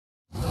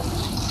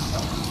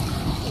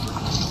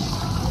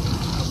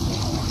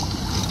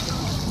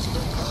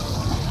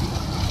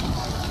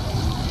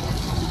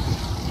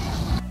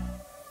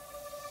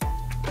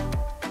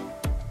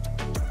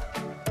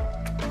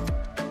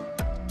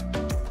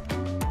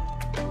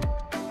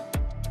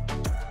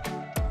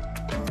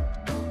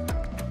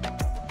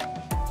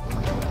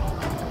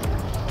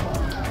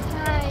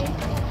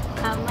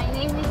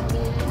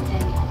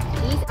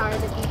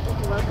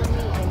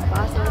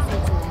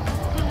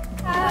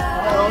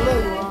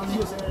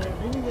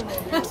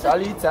Grüß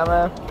alle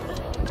zusammen.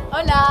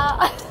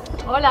 Hola!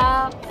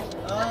 Hola!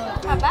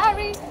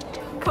 Habari!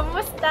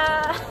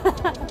 Kumusta?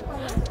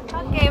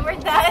 Okay, we're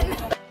done!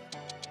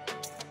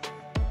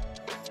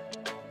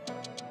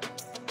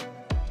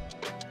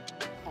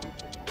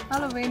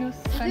 Hallo Venus,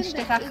 kan je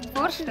dich echt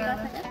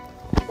voorstellen?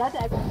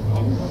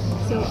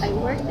 So I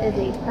worked as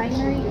a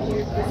primary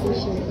care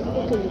physician in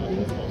the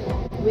Philippines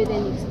with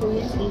an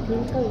experience in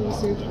clinical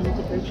research on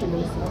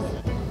tuberculosis.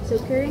 So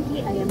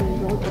currently I am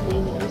enrolled at the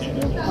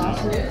University of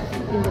Basel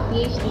in the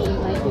PhD in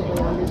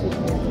microbiology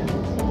program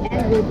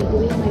and will be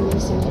doing my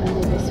research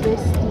under the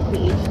Swiss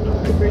TPH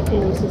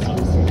Tuberculosis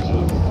Research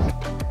Unit.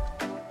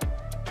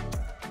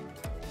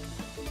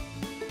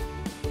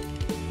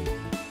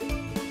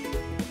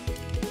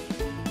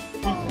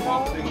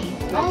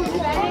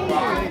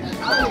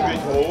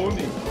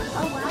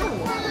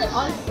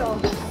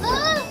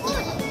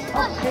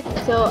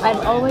 So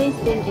I've always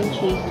been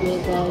intrigued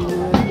with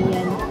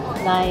European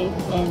life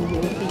and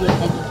European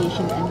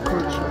education and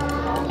culture.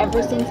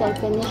 Ever since I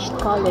finished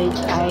college,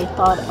 I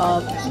thought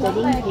of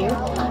studying here,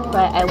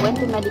 but I went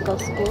to medical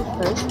school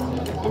first,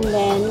 and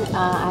then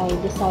I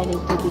decided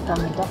to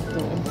become a doctor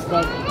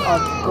instead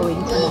of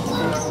going to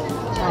master's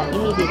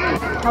immediately.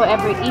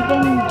 However,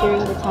 even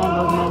during the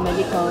time of my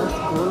medical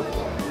school,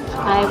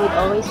 I would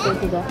always go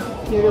to the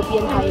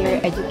European higher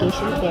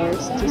education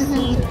fairs to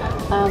see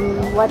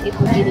what it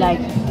would be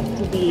like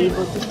to be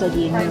able to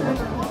study in Europe.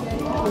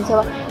 And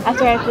so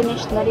after I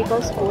finished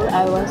medical school,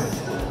 I was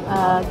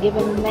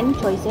given many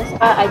choices.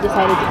 I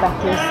decided to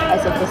practice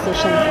as a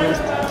physician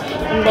first.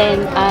 And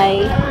then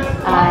I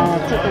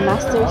took a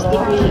master's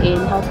degree in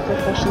health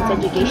professions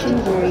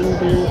education during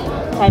the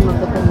time of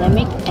the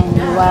pandemic.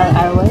 And while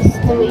I was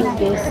doing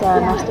this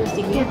master's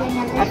degree,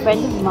 a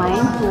friend of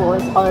mine who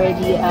was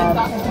already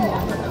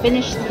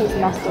finished his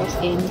master's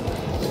in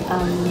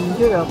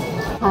Europe,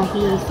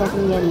 he sent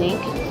me a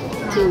link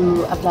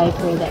to apply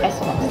for the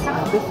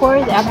ESKAS. Before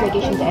the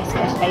application to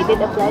ESKAS, I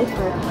did apply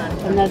for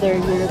another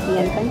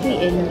European country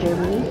in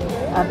Germany,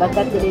 but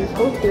that didn't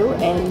go through,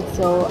 and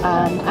so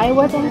I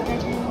wasn't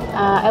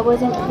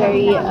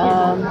very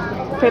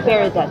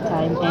prepared at that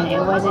time, and it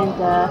wasn't.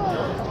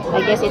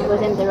 I guess it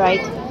wasn't the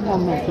right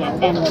moment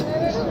yet, and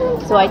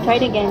so I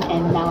tried again,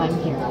 and now I'm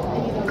here.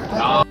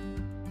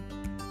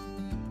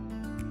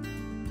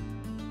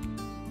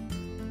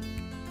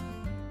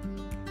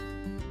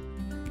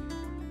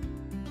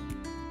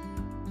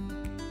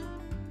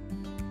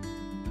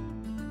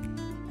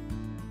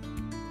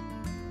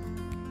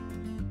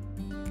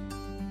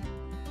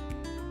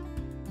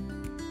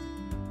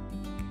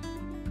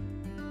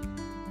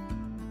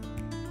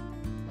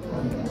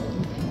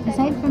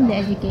 Aside from the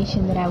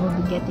education that I will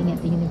be getting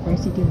at the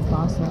University of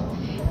Basel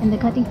and the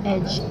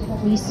cutting-edge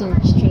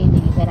research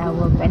training that I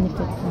will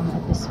benefit from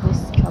at the Swiss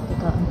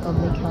Tropical and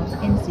Public Health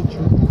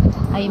Institute,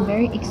 I am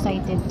very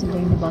excited to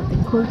learn about the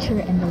culture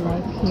and the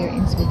life here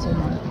in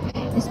Switzerland,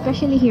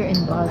 especially here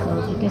in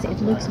Basel because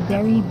it looks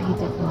very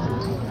beautiful,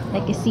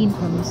 like a scene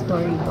from a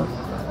storybook.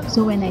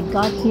 So when I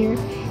got here,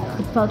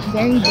 it felt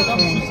very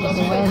different.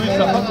 The weather,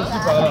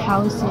 the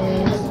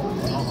houses,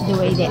 the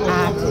way they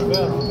act,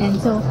 and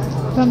so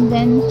from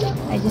then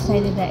I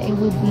decided that it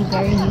would be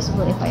very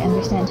useful if I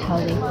understand how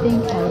they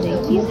think, how they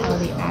feel, how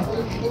they act,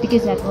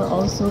 because that will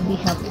also be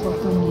helpful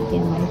for me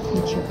in my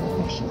future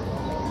profession.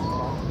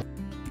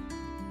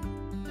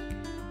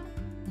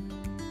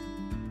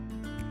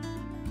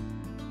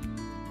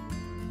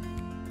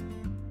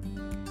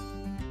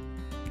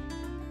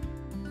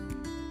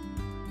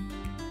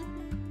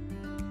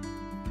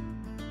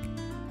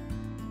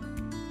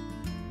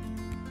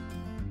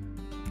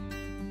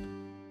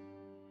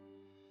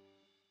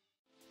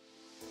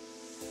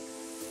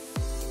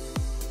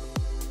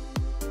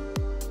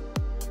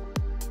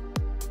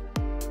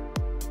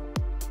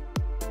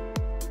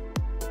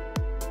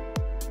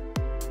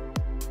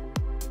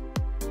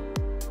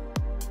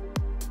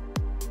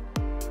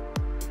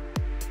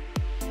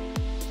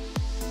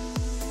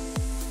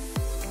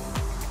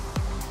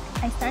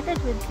 I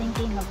started with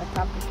thinking of a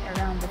topic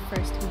around the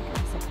first week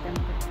of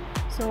September.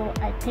 So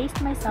I paced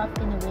myself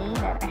in a way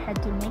that I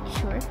had to make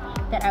sure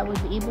that I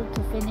would be able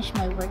to finish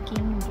my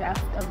working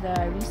draft of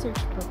the research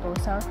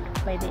proposal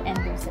by the end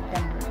of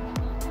September.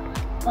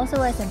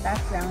 Also, as a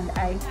background,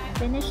 I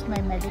finished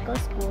my medical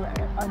school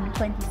on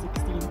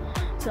 2016.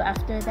 So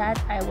after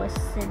that, I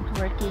wasn't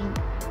working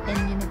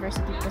in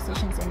university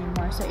positions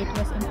anymore. So it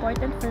was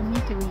important for me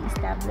to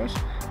re-establish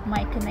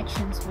my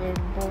connections with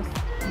both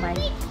my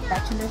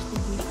bachelor's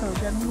degree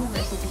program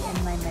university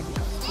and my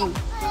medical school.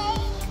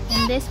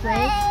 In this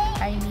way,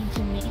 I need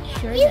to make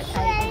sure that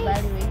I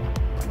evaluate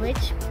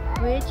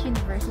which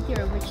university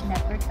or which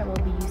network I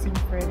will be using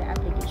for the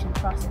application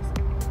process.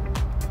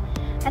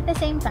 At the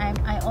same time,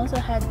 I also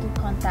had to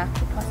contact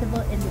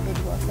possible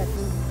individuals that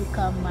will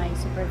become my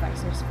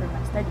supervisors for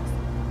my studies.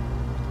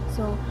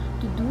 So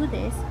to do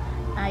this,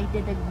 I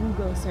did a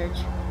Google search,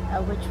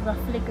 which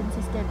roughly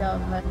consisted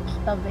of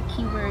the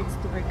keywords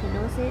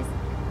tuberculosis,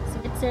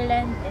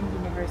 Switzerland, and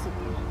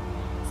university.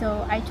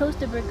 So I chose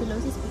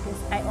tuberculosis because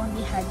I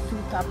only had 2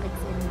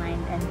 topics in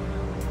mind, and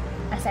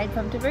Aside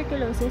from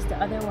tuberculosis, the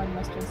other one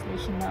was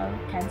translational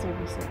cancer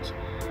research.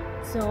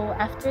 So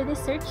after this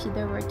search,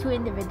 there were 2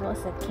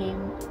 individuals that came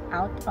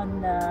out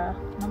on the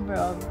number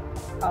of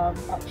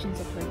options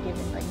that were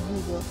given by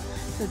Google.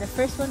 So the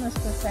first one was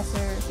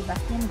Professor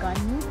Sebastian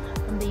Ganyu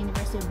from the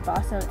University of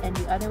Basel, and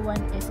the other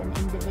one is an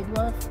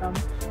individual from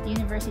the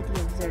University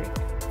of Zurich.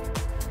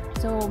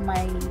 So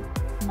my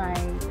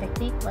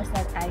technique was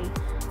that I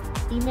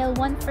email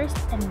one first,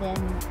 and then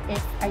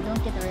if I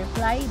don't get a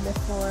reply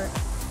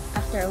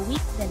after a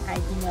week, then I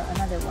email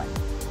another one.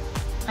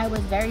 I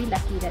was very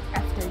lucky that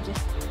after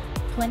just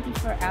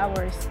 24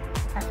 hours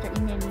after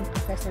emailing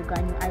Professor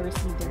Ganyu, I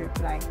received a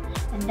reply.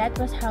 And that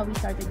was how we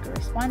started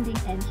corresponding,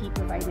 and he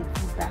provided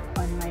feedback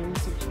on my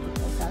research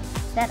proposal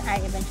that I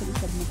eventually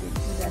submitted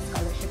to the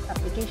scholarship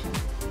application.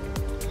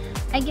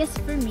 I guess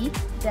for me,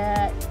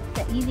 the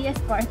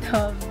easiest part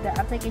of the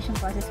application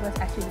process was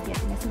actually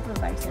getting a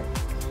supervisor.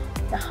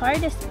 The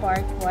hardest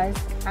part was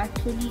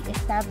actually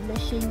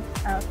establishing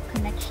a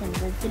connection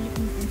with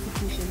Philippine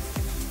institutions,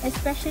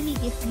 especially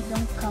if we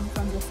don't come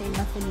from the same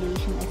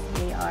affiliation as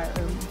they are,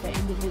 or the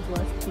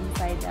individuals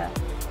inside the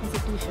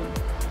institution.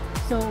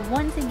 So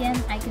once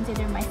again, I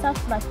consider myself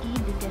lucky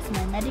because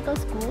my medical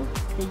school,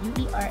 the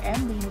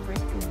UERM, the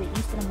University of the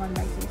East Ramon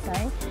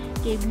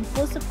Magsaysay, gave me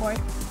full support,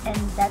 and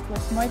that was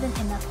more than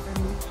enough for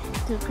me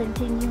to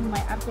continue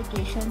my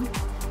application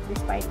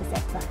despite the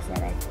setbacks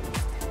that I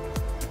faced.